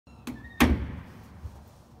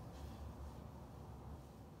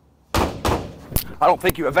I don't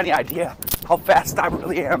think you have any idea how fast I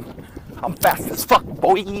really am. I'm fast as fuck,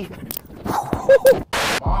 boy.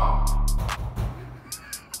 Mom.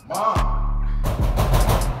 Mom.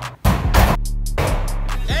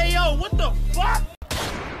 Hey, yo, what the fuck?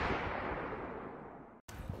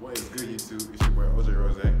 What is good, YouTube? It's your boy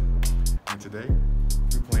oj.rozay. And today,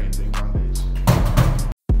 we playing Ding Dong Ditch.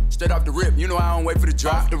 Straight off the rip, you know I don't wait for the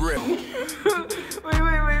drop the rip. Wait, what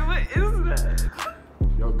is that?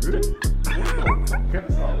 Yo, good?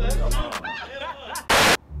 Kennesaw.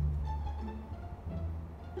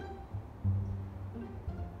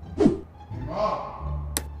 Hey,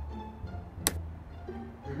 Mom.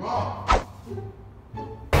 Hey, Mom.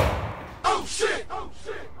 Oh, shit! Oh,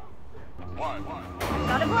 shit! Why?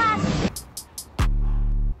 Got a blast.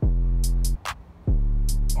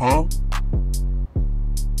 Huh?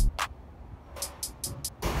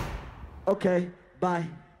 Okay, bye.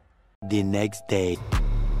 The next day.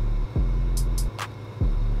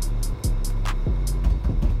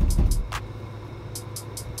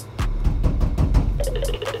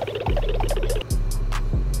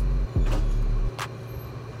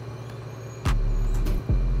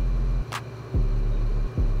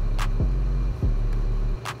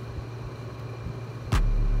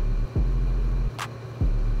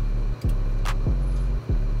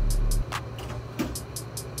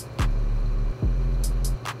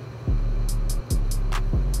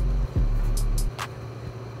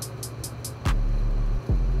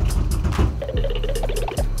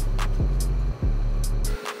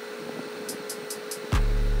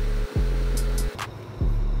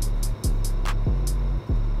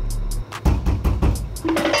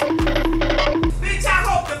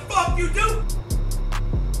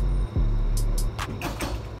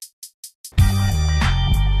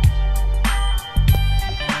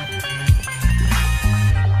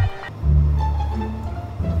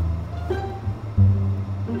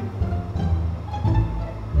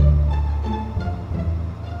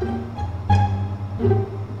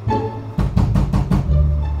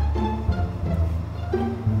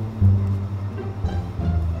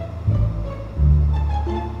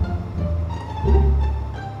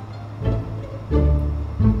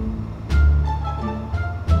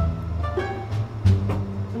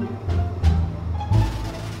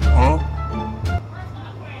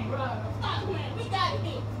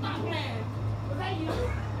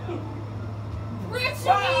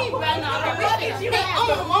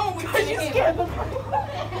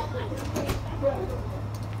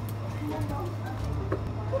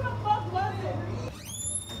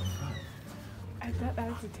 I thought I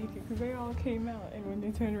had to take it because they all came out, and when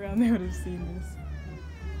they turned around, they would have seen this.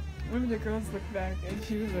 One of the girls looked back, and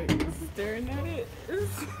she was like staring at it.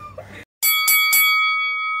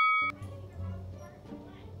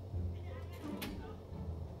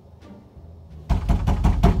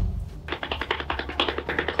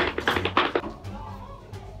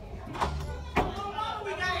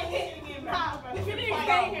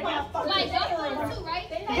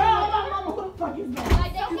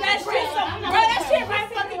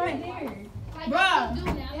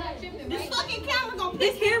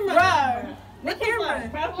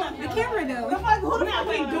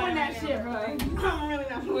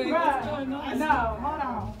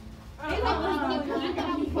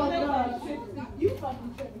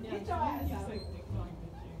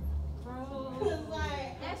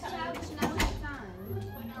 That's childish and I don't have time.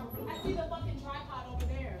 I see the fucking tripod over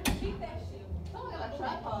there. Keep that shit. Someone got a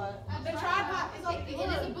tripod. The tripod is over there.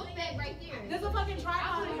 There's a book bag right there. There's a fucking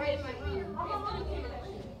tripod right in my room.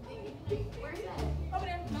 Where's that? Over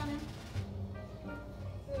there.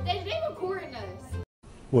 They recording us.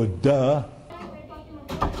 Well, duh.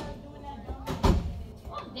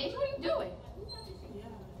 Deja, what are you doing?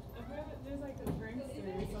 There's like a prankster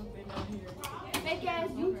or something out here. Fake ass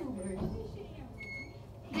YouTubers.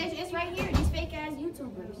 It's right here. These fake ass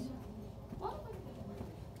YouTubers.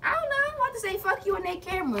 I don't know. I want to say fuck you on that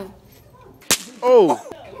camera. Oh.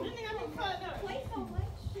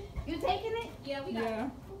 You taking it? Yeah, we got it.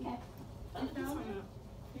 Yeah.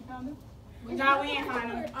 You found it? No, we ain't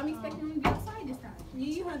find him. I'm expecting him to be outside this time.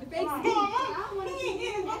 You have to face it.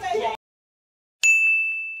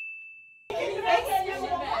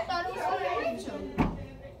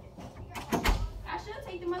 I should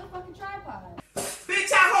take the motherfucking tripod.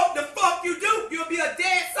 Bitch, I hope the fuck you do. You'll be a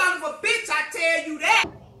dead son of a bitch, I tell you that.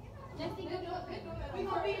 We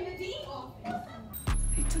gonna be in the D office.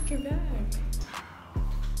 They took your bag.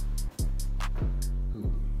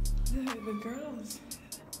 The girls.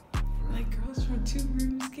 Like girls from 2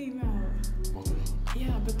 rooms came out.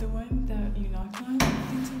 Yeah, but the one that you knocked on, they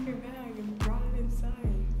took your bag and brought it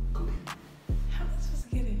inside. How am I supposed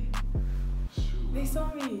to get it? They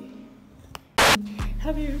saw me.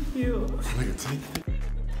 How do you feel?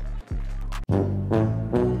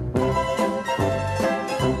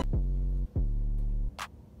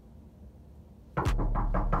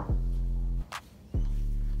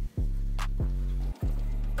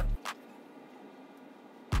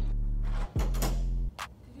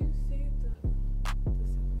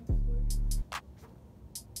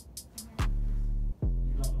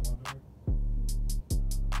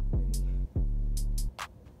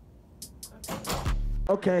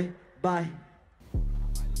 Okay, bye.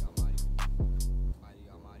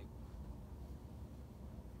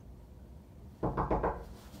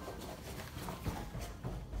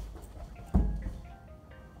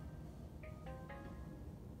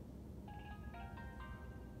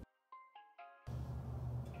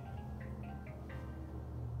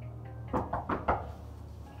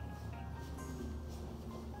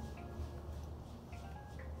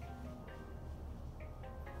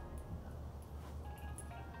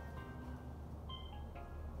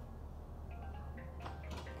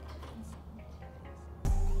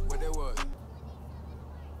 What that was?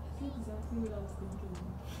 That's exactly what I was thinking.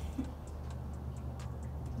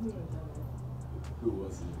 Who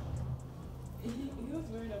was it? He was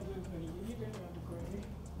wearing a blue hoodie. He ran around the corner.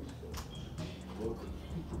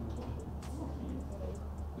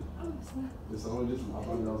 Did someone just knock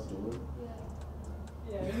on y'all's door?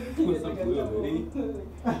 Yeah. With some blue hoodie?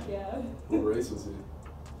 Yeah. What race was he?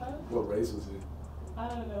 Huh? What race was he? I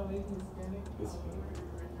don't know, maybe Hispanic.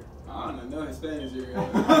 I don't know, Hispanic here.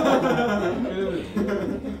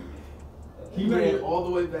 He ran all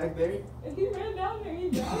the way back there? If he ran down there, he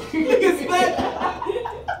dropped.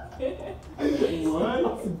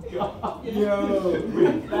 What? God. Yo,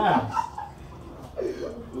 we're fast.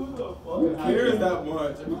 Who the fuck? Who cares that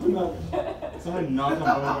much? Somebody knocked on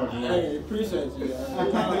both our doors. Hey, appreciate you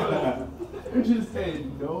guys. They're just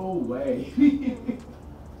saying, no way.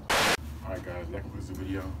 Alright guys, that concludes the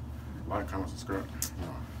video. Like, comment, subscribe.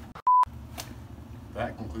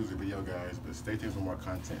 That concludes the video guys, but stay tuned for more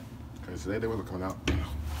content. Because today they wasn't coming out.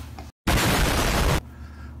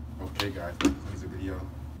 Okay guys, that concludes the video.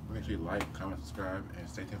 Make sure you like, comment, subscribe, and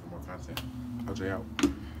stay tuned for more content. OJ out.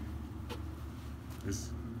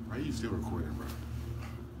 Why are you still recording, bro?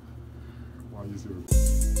 Why are you still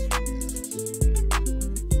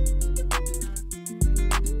recording?